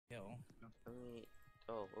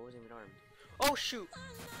Oh, it wasn't even armed. Oh shoot!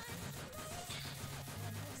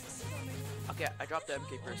 Okay, I dropped the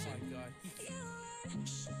MK person.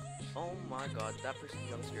 Oh my god, that person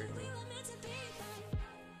jump scared me.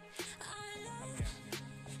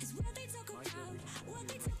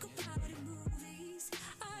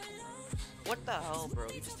 What the hell, bro?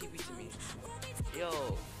 He just TP'd to me. Yo,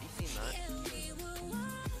 you seen that?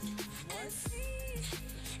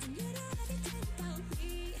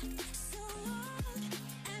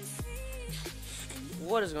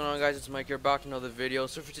 What is going on, guys? It's Mike here, back to another video.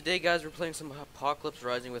 So for today, guys, we're playing some Apocalypse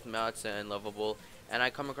Rising with Mats and Lovable, and I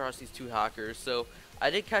come across these two hackers. So I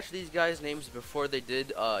did catch these guys' names before they did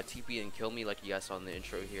TP and kill me, like you guys saw in the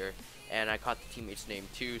intro here, and I caught the teammate's name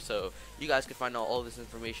too. So you guys can find out all this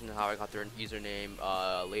information and how I got their username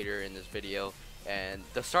later in this video. And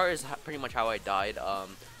the start is pretty much how I died.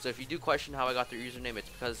 So if you do question how I got their username, it's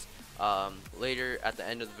because later at the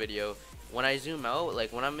end of the video, when I zoom out,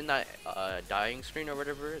 like when I'm in that dying screen or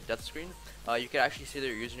whatever, death screen, you can actually see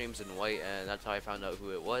their usernames in white, and that's how I found out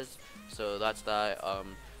who it was. So that's that.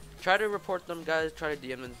 Try to report them, guys. Try to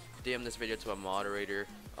DM this video to a moderator.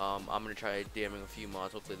 I'm gonna try DMing a few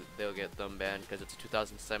mods. Hopefully they'll get them banned, because it's a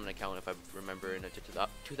 2007 account if I remember, and it's a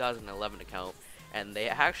 2011 account, and they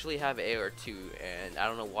actually have AR2, and I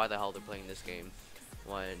don't know why the hell they're playing this game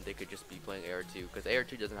when they could just be playing AR2, because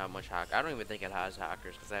AR2 doesn't have much hack. I don't even think it has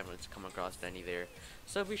hackers, because I haven't come across any there.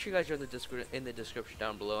 So be sure you guys join in the description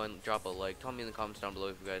down below and drop a like. Tell me in the comments down below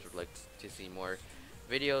if you guys would like to see more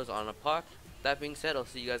videos on Apoc. That being said, I'll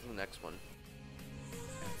see you guys in the next one.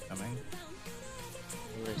 Coming.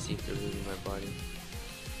 I'm gonna see if they're losing my body.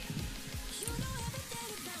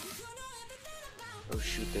 Oh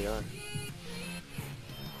shoot, they are.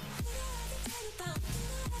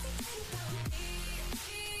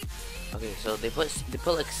 Okay, so they put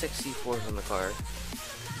like 6 C4s on the car.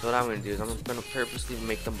 So what I'm gonna do is I'm gonna purposely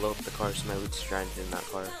make them blow up the car so my loot's stranded in that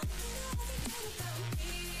car.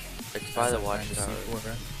 It's by the watchtower.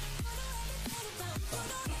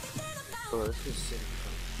 Oh, this is sick.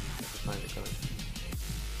 I have to find the gun.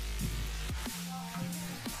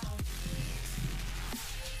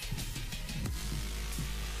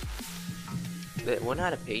 One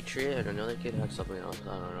had a Patriot and another kid had something else.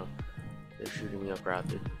 I don't know. They're shooting me up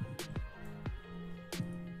rapid.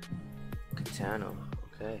 Katana.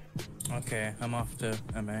 Okay. Okay, I'm off to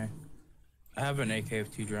MA. I have an AK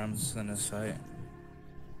with 2 drums in this site.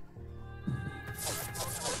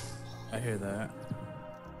 I hear that.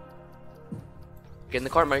 Get in the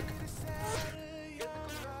car, Mike.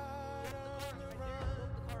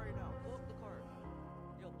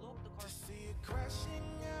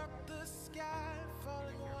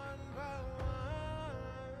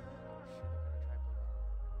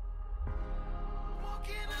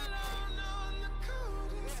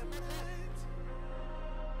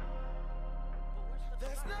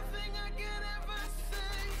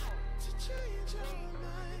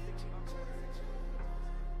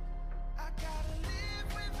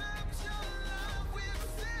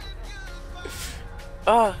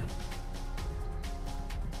 Ah!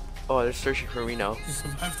 Oh, they're searching for me now. You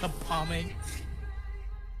survived the bombing.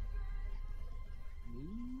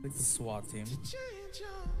 Like the SWAT team.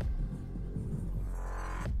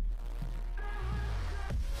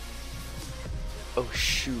 Oh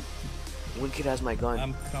shoot. One kid has my gun.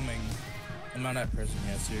 I'm coming. I'm not that person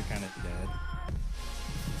yet, so you're kind of dead.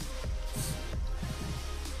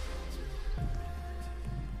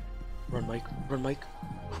 Run, Mike. Run, Mike.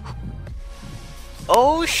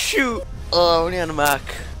 Oh shoot! Oh, only on a Mac.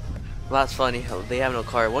 That's funny. They have no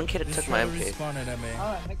car. One kid took my MK.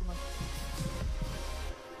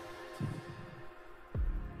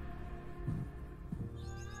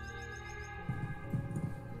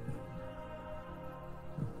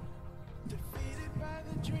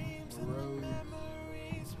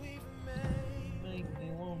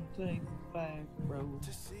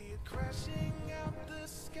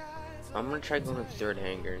 I'm gonna try going to the third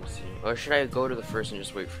hangar and see. Or should I go to the first and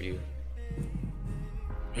just wait for you?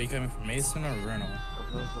 Are you coming from Mason or Renal?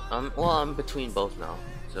 Well, I'm between both now,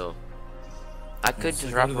 so I could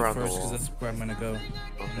just wrap around the wall. That's where I'm gonna go. Okay.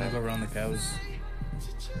 I'm gonna go around the cows.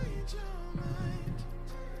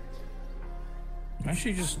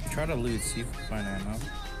 Actually, just try to loot, see if we find ammo.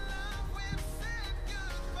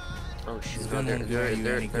 Oh shoot! No, they're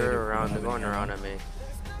around. They're going around at me.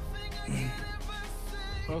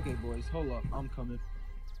 Okay, boys, hold up. I'm coming.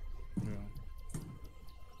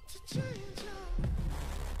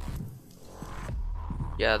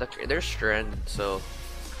 Yeah, they're stranded, so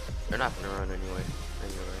they're not gonna run anyway.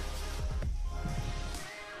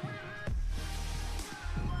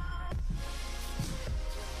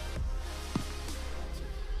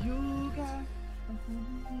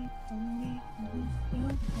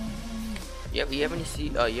 You have any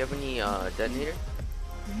detonator?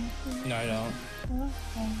 No, I don't.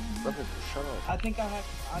 Level, shut up. I think I have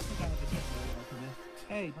a detonator.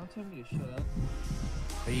 Hey, don't tell me to shut up.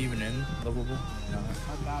 Are you even in lovable? No.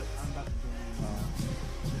 I'm about to do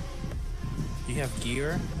it. You have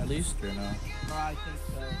gear at least, or no? I think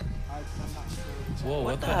so. I'm not sure. Whoa,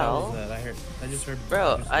 what the hell was that? I just heard.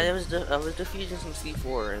 Bro, I was defusing some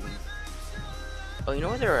C4 and oh, you know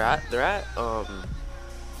where they're at? They're at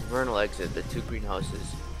Vernal Exit, the 2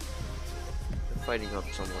 greenhouses. They're fighting up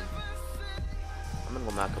someone. I'm gonna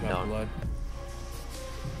go knock them down. Blood.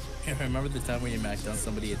 Yeah, remember the time when you macked down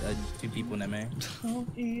somebody, 2 people in MA?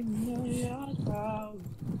 Hey,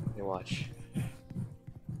 watch.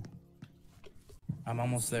 I'm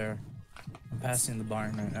almost there. I'm passing the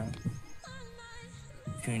barn right now.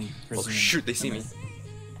 Oh shoot, they see me.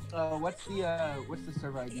 What's the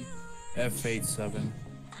server ID? F87.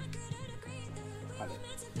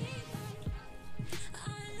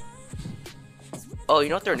 Oh, you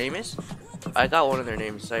know what their name is? I got one of their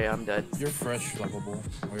names. Say I'm dead. You're fresh lovable.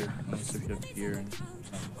 Or unless if you have gear and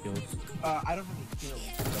kills. I don't have any kills.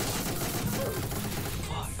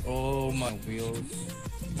 Oh my wheels.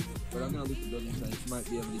 But I'm gonna loot the building so you might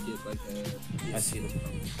be able to get like a... I see them.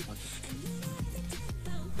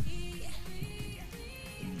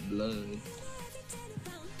 Blood.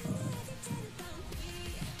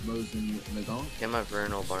 Mosin Megon? Get my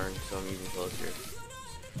Vernal barn so I'm even closer.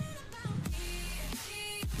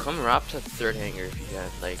 Come wrap to the 3rd hangar if you can,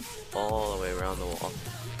 like all the way around the wall.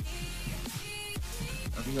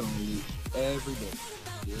 I think I'm gonna loot every day.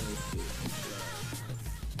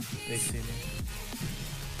 They see me.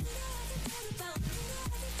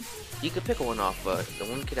 You could pick one off, but the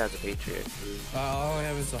one kid has a Patriot. All I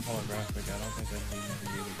have is a holographic. I don't think I'd be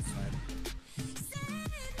able to snipe.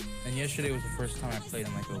 And yesterday was the first time I played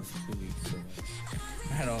in like 2 weeks, so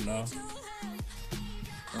I don't know.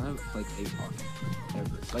 I haven't played APOC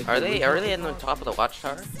ever. Like, Are they in the top of the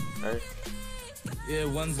watchtower? Or? Yeah,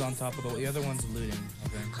 one's on top of the other one's looting, I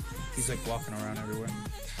think. He's like walking around everywhere.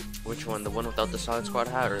 Which one? The one without the Silent Squad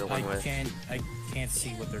hat or the one with? I can't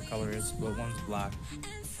see what their color is, but one's black.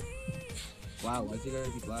 Wow, why's it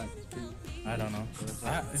gotta be black? I don't know.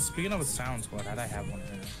 Speaking of a Silent Squad hat, I have one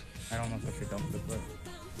right now. I don't know if I should dump it, but...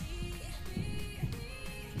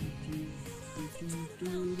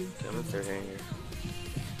 I'm in 3rd hangar.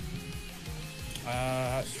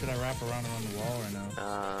 Should I wrap around the wall or no?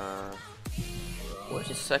 Where's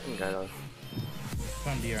the 2nd guy though?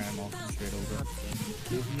 Found deer ammo from straight over.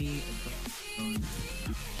 Give me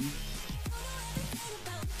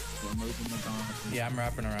Yeah, I'm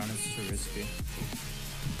wrapping around. It's too risky.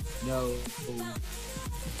 No. I'm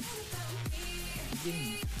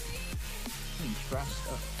getting trashed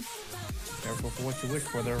up. Careful for what you wish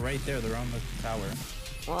for. They're right there. They're on the tower.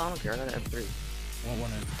 Well, I don't care. I got an M3.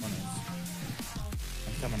 One is.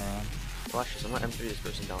 I'm coming around. Watch this. I'm gonna M3 this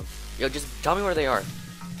person down. Yo, just tell me where they are.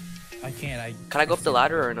 I can't. Can I go up the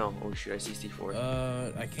ladder or no? Oh shoot, I see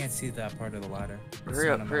C4. I can't see that part of the ladder. Hurry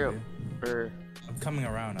up. I'm coming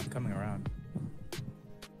around.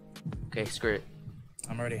 Okay, screw it.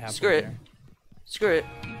 I'm already halfway Screw it. there. Screw it.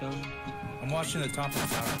 I'm watching the top of the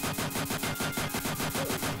tower.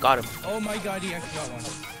 Got him. Oh my god, he actually got one.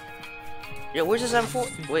 Yo, where's this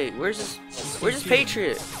M4? Wait, where's this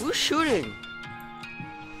Patriot? Who's shooting?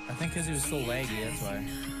 I think because he was so laggy, that's why.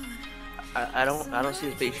 I don't see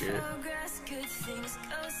the Patriot.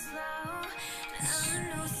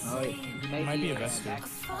 Oh, it might be a Vesper.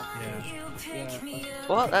 Yeah.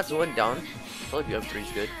 Well, that's one down. Told you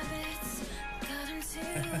M3's good.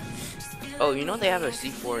 Oh, you know they have a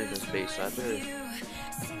C4 in this base, so I better...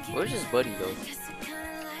 Where's his buddy though?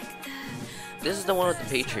 This is the one with the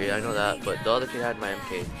Patriot, I know that, but the other kid had my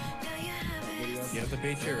MK. You have the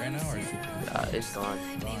Patriot right now, or is it? It's gone.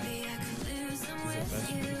 He's a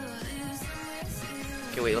Vesper.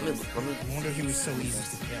 Okay, wait, let me. I wonder if he was so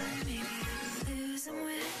easy to kill.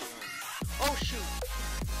 Oh shoot!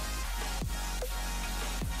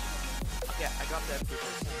 Okay, I got that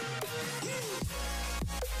picture.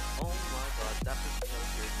 Oh my god, that picture was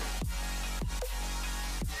good.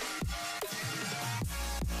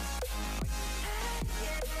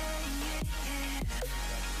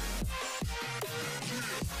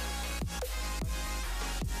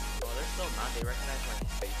 Oh, they're still not. They recognize my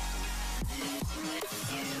face.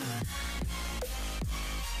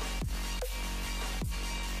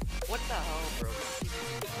 What the hell, bro?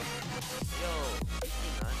 Yo, you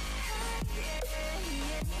see that?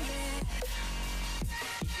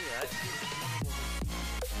 You see that?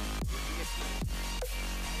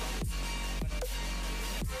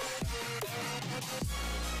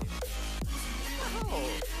 Yo.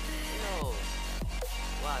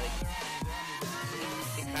 Wow,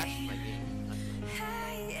 they crashed my game.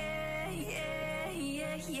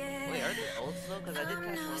 Wait, are they ults though? Because I did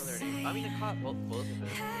catch one of their names. I mean, I caught both of them.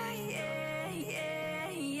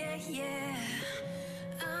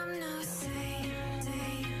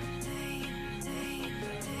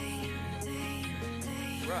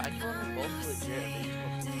 Bro, I caught them both legit.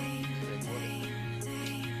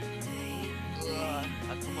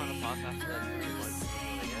 I come on a pop after that pretty much.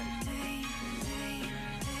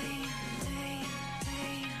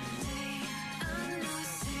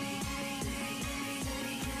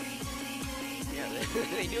 Yeah,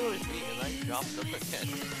 they knew it was me and I dropped them again.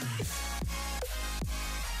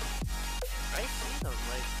 I see them,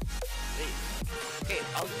 like, okay,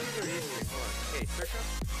 I'll give you the reason. Hold on. Okay, search up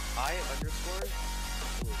I underscore.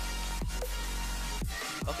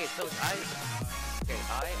 Okay, so it's I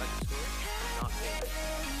underscore, not A.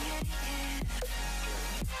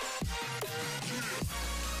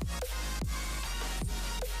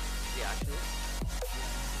 Yeah, actually.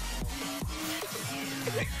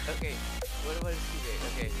 Okay, what about his teammate?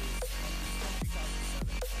 Okay.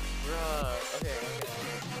 Bruh, okay.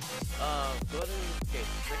 Go to, okay,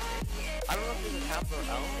 I don't know if it's a capital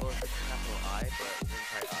L or if it's a capital I, but we're gonna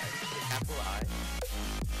try I. Okay, capital I.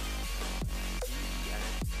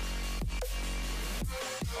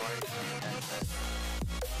 R-E-S-S.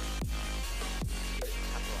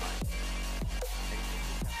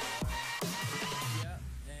 Yeah,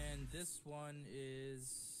 and this one is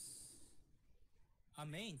a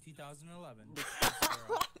main 2011.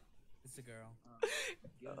 It's a girl.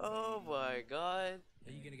 Oh my god.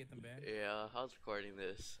 Are you gonna get them banned? Yeah, I was recording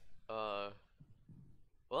this. Well,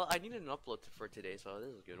 I needed an upload for today, so this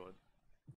is a good one.